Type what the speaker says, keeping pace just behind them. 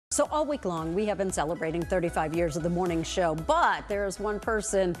So all week long, we have been celebrating 35 years of the morning show, but there's one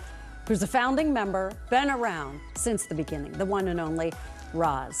person who's a founding member, been around since the beginning, the one and only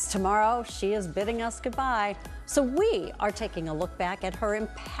Roz. Tomorrow, she is bidding us goodbye. So we are taking a look back at her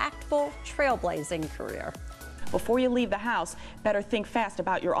impactful, trailblazing career. Before you leave the house, better think fast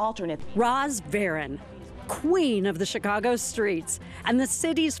about your alternate. Roz Varon, queen of the Chicago streets and the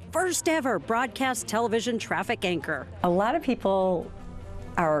city's first ever broadcast television traffic anchor. A lot of people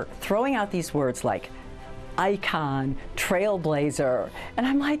are throwing out these words like icon, trailblazer, and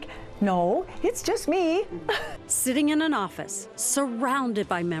I'm like, no, it's just me. Sitting in an office, surrounded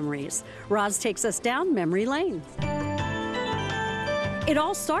by memories, Roz takes us down memory lane. It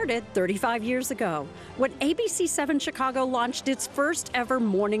all started 35 years ago when ABC7 Chicago launched its first ever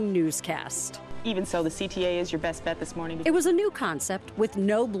morning newscast. Even so, the CTA is your best bet this morning. It was a new concept with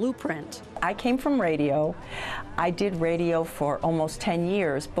no blueprint. I came from radio. I did radio for almost 10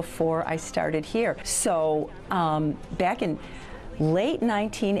 years before I started here. So back in late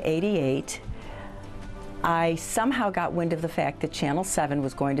 1988, I somehow got wind of the fact that Channel 7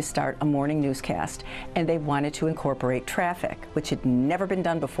 was going to start a morning newscast, and they wanted to incorporate traffic, which had never been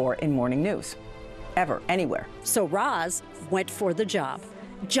done before in morning news, ever, anywhere. So Roz went for the job,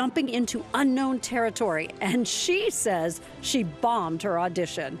 jumping into unknown territory, and she says she bombed her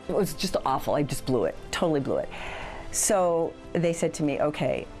audition. It was just awful. I just blew it, totally blew it. So they said to me,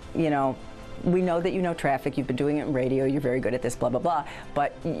 okay, you know, we know that you know traffic, you've been doing it in radio, you're very good at this, blah, blah, blah,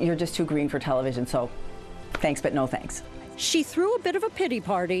 but you're just too green for television, so thanks, but no thanks. She threw a bit of a pity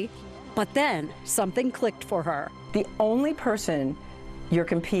party, but then something clicked for her. The only person you're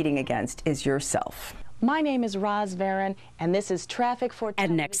competing against is yourself. My name is Roz Varon, and this is Traffic for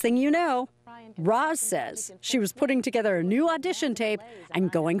And next thing you know, Roz says she was putting together a new audition tape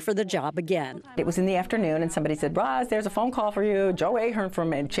and going for the job again. It was in the afternoon, and somebody said, Roz, there's a phone call for you, Joe Ahern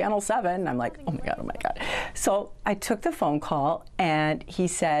from Channel 7. I'm like, oh my God, oh my God. So I took the phone call, and he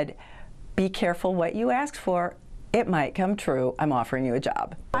said, be careful what you asked for. It might come true. I'm offering you a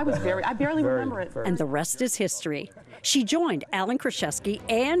job. I barely remember it. And the rest is history. She joined Alan Kraszewski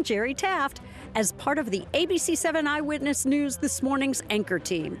and Jerry Taft as part of the ABC7 Eyewitness News This Morning's anchor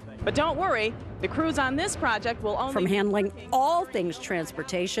team. But don't worry, the crews on this project will only... From handling all things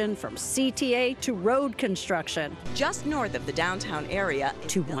transportation, from CTA to road construction. Just north of the downtown area.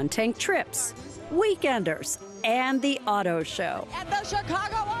 To one-tank trips, weekenders, and the auto show. At the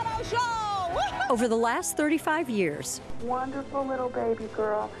Chicago Auto Show! Over the last 35 years, wonderful little baby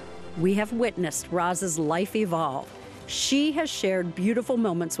girl, we have witnessed Roz's life evolve. She has shared beautiful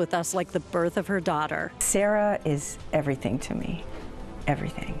moments with us, like the birth of her daughter. Sarah is everything to me,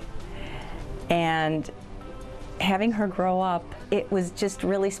 everything. And having her grow up, it was just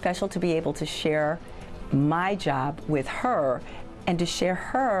really special to be able to share my job with her and to share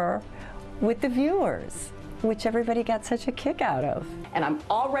her with the viewers, which everybody got such a kick out of. And I'm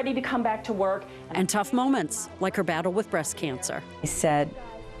all ready to come back to work. And tough moments, like her battle with breast cancer. I said,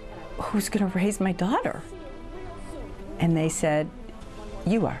 who's gonna raise my daughter? And they said,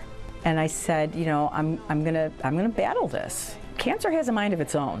 you are. And I said, you know, I'm gonna battle this. Cancer has a mind of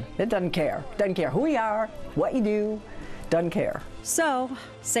its own. It doesn't care. Doesn't care who you are, what you do, doesn't care. So,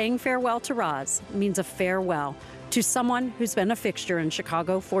 saying farewell to Roz means a farewell to someone who's been a fixture in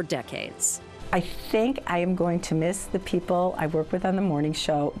Chicago for decades. I think I am going to miss the people I work with on the morning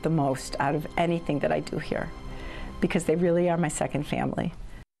show the most out of anything that I do here, because they really are my second family.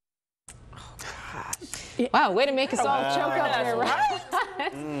 Wow, way to make us all choke up there, right?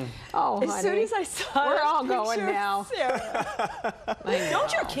 Oh, honey. As soon as I saw we're all going now.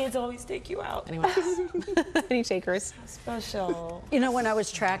 Don't your kids always take you out? Anyone else? Any takers? Special. You know, when I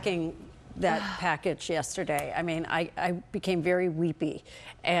was tracking that package yesterday, I mean, I became very weepy,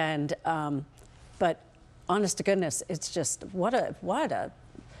 and but honest to goodness, it's just what a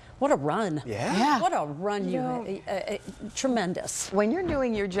run. Yeah. What a run you had. Tremendous. When you're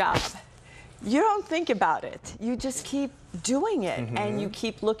doing your job, you don't think about it. You just keep doing it, and you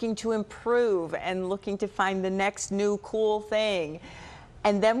keep looking to improve and looking to find the next new cool thing.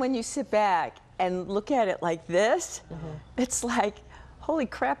 And then when you sit back and look at it like this, it's like, holy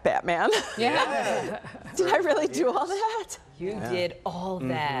crap, Batman. Yeah. Did I really do all that? You did all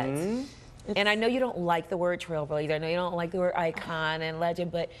that. And I know you don't like the word trailblazer. I know you don't like the word icon and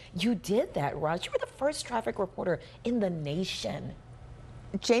legend, but you did that, Roz. You were the first traffic reporter in the nation.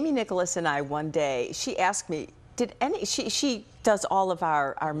 Jamie Nicholas and I one day, she asked me, she does all of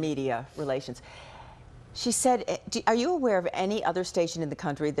our media relations. She said, are you aware of any other station in the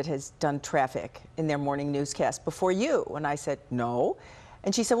country that has done traffic in their morning newscast before you? And I said, no.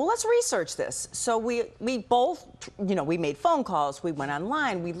 And she said, well, let's research this. So we both, we made phone calls, we went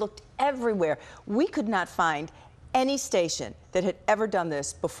online, we looked everywhere. We could not find any station that had ever done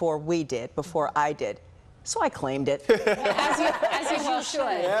this before I did. So I claimed it. As you well should.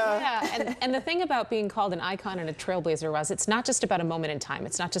 Yeah. And the thing about being called an icon and a trailblazer, Roz, it's not just about a moment in time.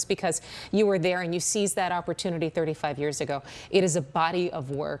 It's not just because you were there and you seized that opportunity 35 years ago. It is a body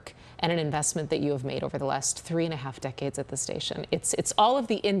of work and an investment that you have made over the last 3.5 decades at the station. It's all of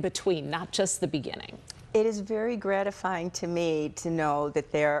the in-between, not just the beginning. It is very gratifying to me to know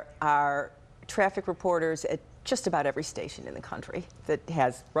that there are traffic reporters at just about every station in the country that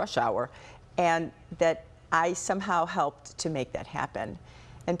has rush hour, and that I somehow helped to make that happen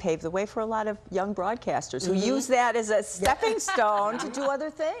and pave the way for a lot of young broadcasters who use that as a stepping stone to do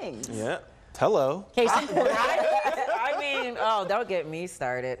other things. Yeah. Hello. I mean, oh, don't get me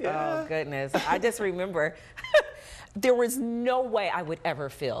started. Oh, goodness. I just remember there was no way I would ever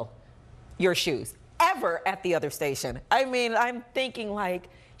fill your shoes, ever, at the other station. I mean, I'm thinking, like,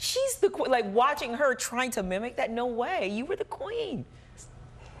 she's the queen. Like, watching her trying to mimic that, no way. You were the queen.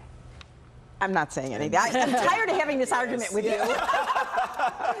 I'm not saying anything. I'm tired of having this argument with you.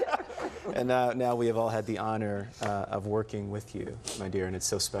 And now we have all had the honor of working with you, my dear, and it's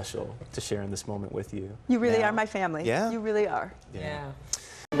so special to share in this moment with you. You really are my family. Yeah. You really are. Yeah.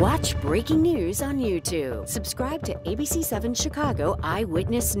 Watch breaking news on YouTube. Subscribe to ABC7 Chicago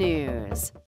Eyewitness News.